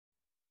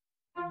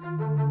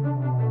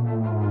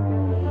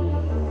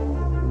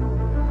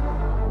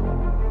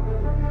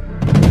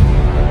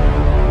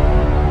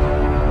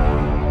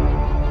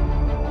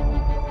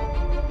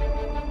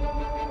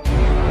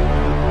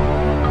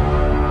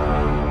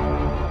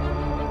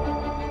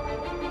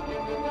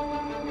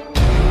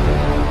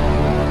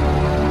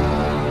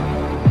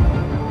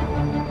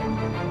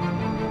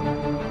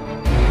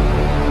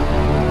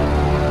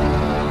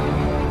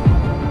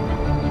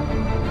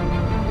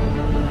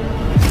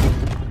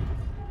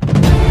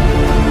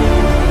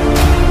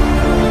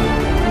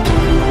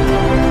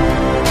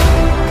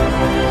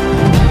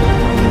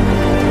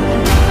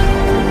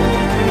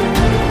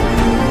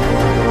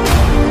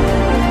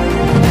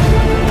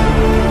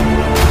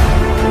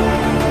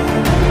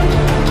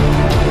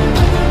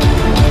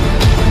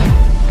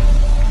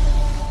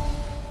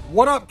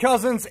What up,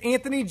 cousins?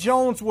 Anthony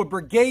Jones with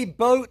Brigade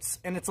Boats,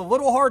 and it's a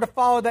little hard to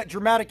follow that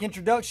dramatic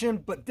introduction,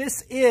 but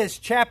this is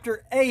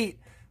Chapter 8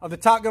 of the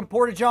Top Gun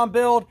Porta Jon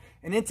build,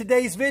 and in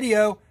today's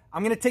video,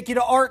 I'm going to take you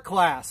to art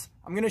class.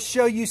 I'm going to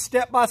show you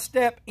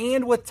step-by-step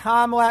and with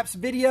time-lapse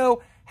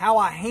video how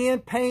I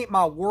hand paint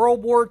my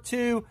World War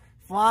II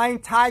Flying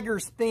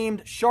Tigers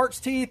themed shark's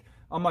teeth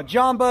on my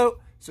Jon boat.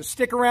 So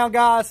stick around,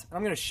 guys, and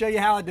I'm going to show you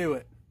how I do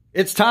it.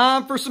 It's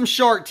time for some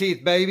shark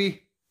teeth, baby.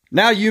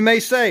 Now you may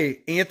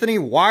say, Anthony,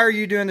 why are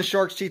you doing the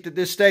shark's teeth at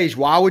this stage?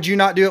 Why would you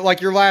not do it like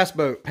your last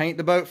boat? Paint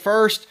the boat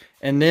first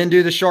and then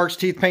do the shark's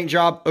teeth paint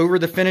job over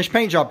the finished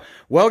paint job.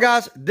 Well,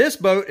 guys, this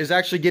boat is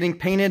actually getting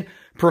painted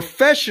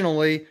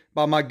professionally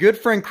by my good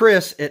friend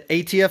Chris at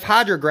ATF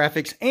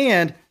Hydrographics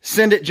and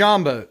Send It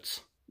Jon Boats.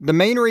 The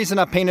main reason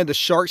I painted the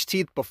shark's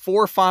teeth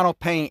before final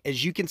paint,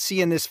 as you can see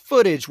in this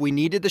footage, we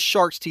needed the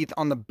shark's teeth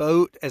on the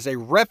boat as a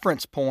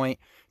reference point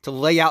to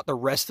lay out the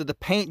rest of the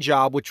paint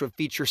job, which would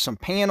feature some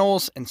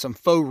panels and some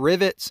faux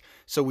rivets.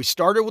 So we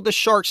started with the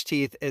shark's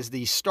teeth as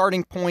the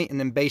starting point and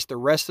then based the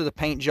rest of the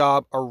paint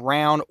job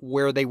around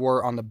where they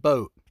were on the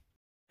boat.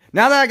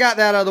 Now that I got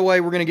that out of the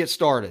way, we're going to get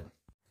started.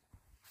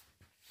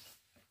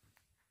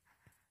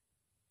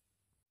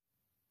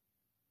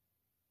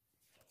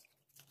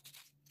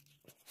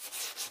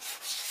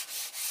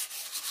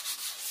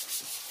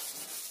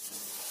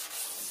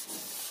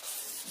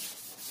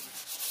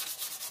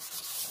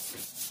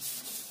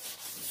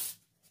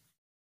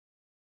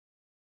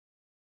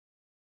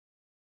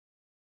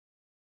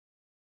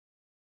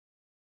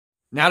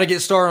 Now to get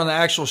started on the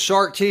actual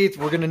shark teeth,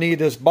 we're going to need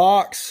this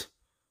box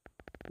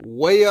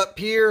way up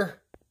here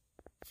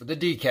for the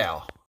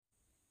decal.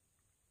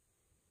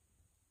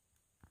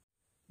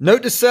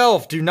 Note to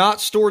self, do not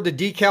store the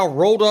decal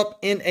rolled up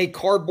in a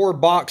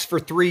cardboard box for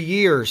 3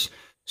 years.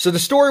 So the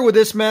story with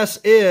this mess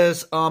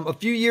is a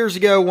few years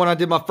ago when I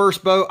did my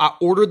first boat, I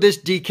ordered this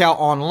decal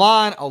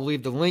online. I'll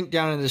leave the link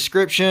down in the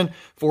description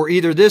for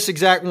either this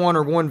exact one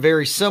or one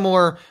very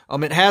similar.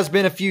 It has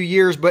been a few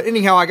years, but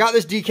anyhow, I got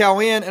this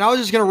decal in and I was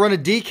just going to run a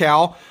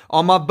decal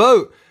on my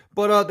boat.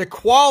 But the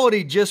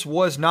quality just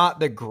was not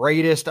the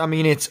greatest. I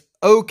mean, it's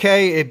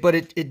okay, but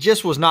it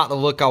just was not the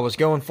look I was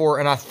going for.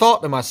 And I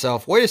thought to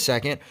myself, wait a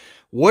second,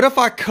 what if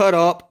I cut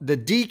up the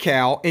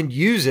decal and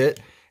use it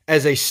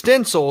as a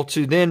stencil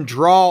to then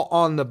draw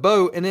on the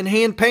boat and then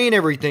hand paint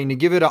everything to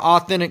give it an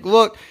authentic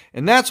look?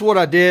 And that's what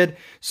I did.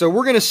 So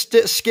we're going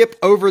to skip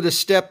over the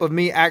step of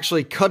me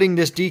actually cutting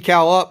this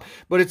decal up,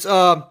 but it's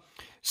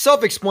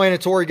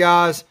self-explanatory,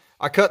 guys.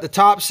 I cut the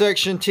top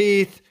section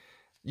teeth.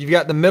 You've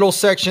got the middle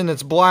section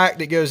that's black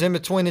that goes in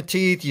between the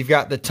teeth. You've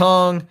got the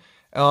tongue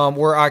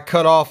where I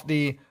cut off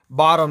the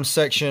bottom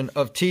section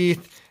of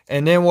teeth.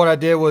 And then what I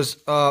did was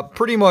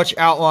pretty much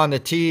outline the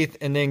teeth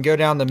and then go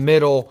down the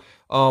middle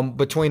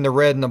between the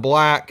red and the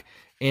black.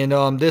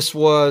 And this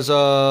was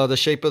the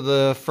shape of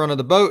the front of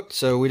the boat,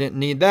 so we didn't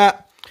need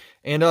that.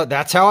 And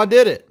that's how I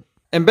did it.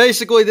 And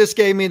basically this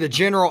gave me the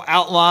general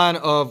outline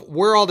of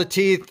where all the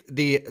teeth,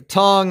 the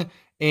tongue,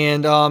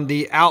 and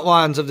the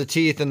outlines of the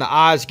teeth and the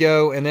eyes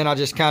go. And then I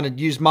just kind of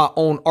used my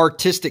own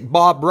artistic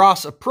Bob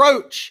Ross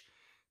approach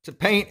to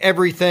paint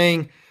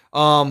everything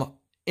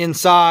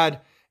inside.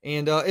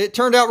 And it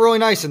turned out really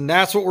nice, and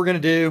that's what we're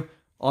going to do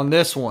on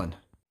this one.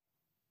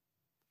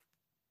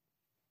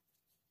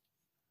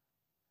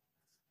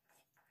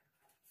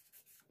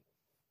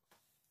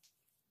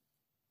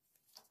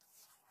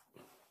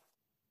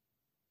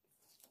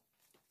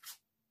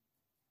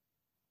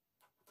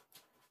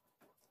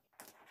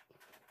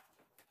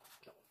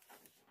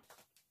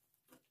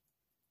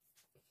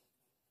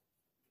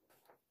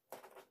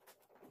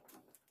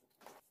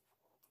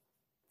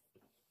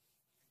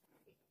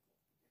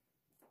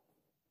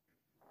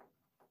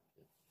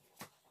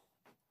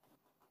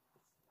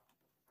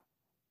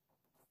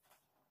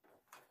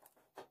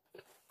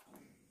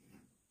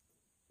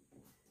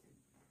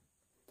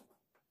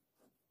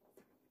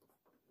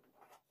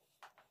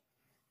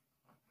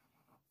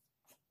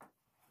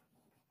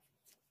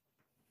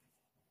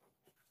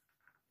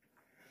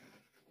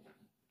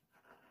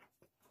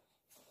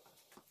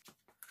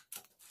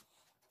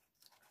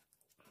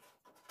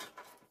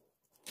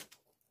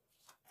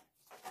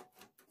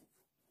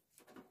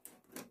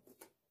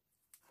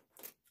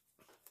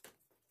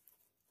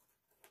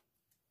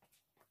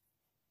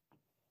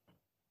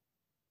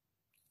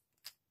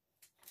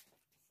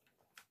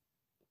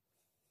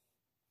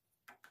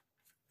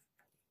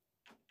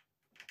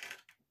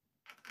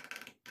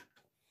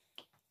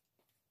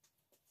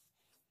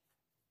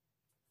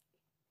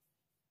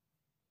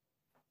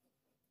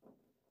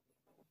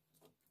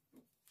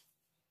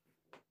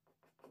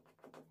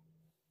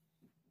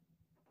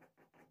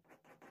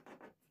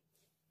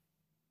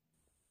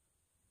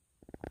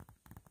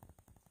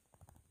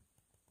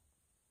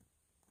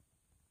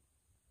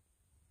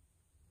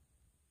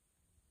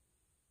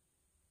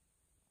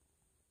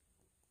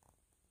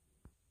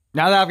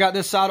 Now that I've got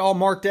this side all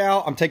marked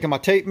out, I'm taking my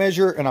tape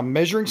measure and I'm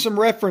measuring some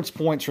reference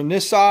points from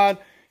this side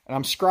and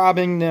I'm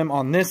scribing them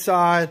on this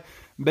side.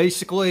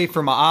 Basically,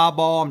 for my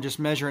eyeball, I'm just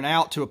measuring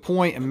out to a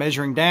point and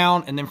measuring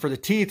down. And then for the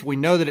teeth, we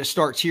know that it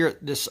starts here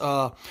at this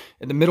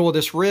in the middle of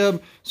this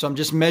rib. So I'm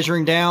just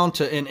measuring down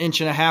to 1.5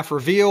 inches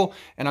reveal.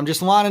 And I'm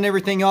just lining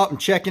everything up and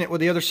checking it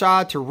with the other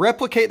side to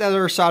replicate that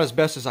other side as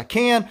best as I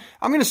can.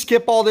 I'm going to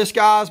skip all this,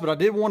 guys, but I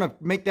did want to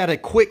make that a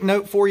quick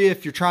note for you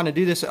if you're trying to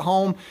do this at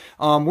home.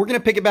 We're going to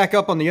pick it back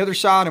up on the other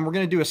side, and we're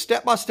going to do a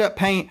step-by-step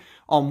paint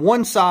on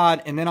one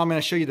side, and then I'm going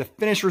to show you the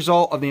finished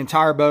result of the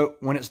entire boat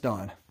when it's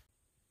done.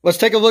 Let's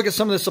take a look at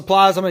some of the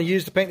supplies I'm going to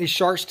use to paint these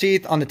shark's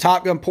teeth on the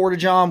Top Gun Porta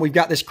Jon. We've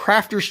got this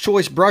Crafter's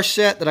Choice brush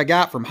set that I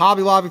got from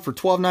Hobby Lobby for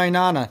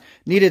 $12.99. I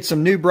needed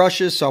some new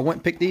brushes, so I went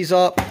and picked these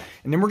up.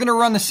 And then we're going to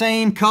run the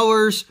same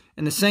colors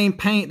and the same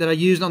paint that I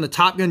used on the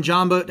Top Gun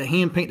Jon boat to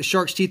hand paint the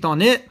shark's teeth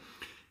on it.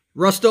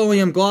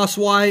 Rust-Oleum Gloss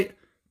White,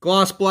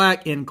 Gloss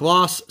Black, and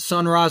Gloss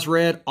Sunrise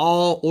Red,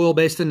 all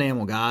oil-based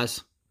enamel,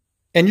 guys.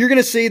 And you're going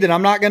to see that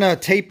I'm not going to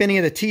tape any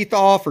of the teeth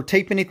off or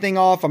tape anything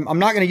off. I'm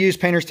not going to use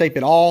painter's tape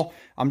at all.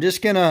 I'm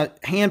just going to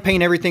hand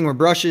paint everything with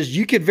brushes.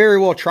 You could very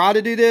well try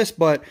to do this,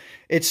 but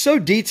it's so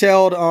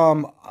detailed.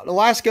 The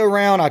last go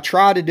round, I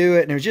tried to do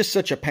it, and it was just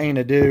such a pain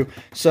to do.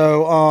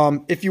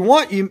 So if you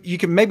want, you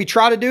can maybe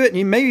try to do it,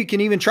 and maybe you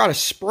can even try to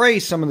spray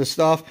some of the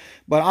stuff.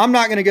 But I'm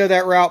not going to go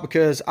that route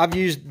because I've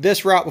used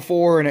this route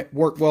before, and it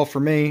worked well for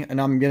me, and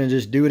I'm going to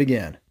just do it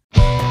again.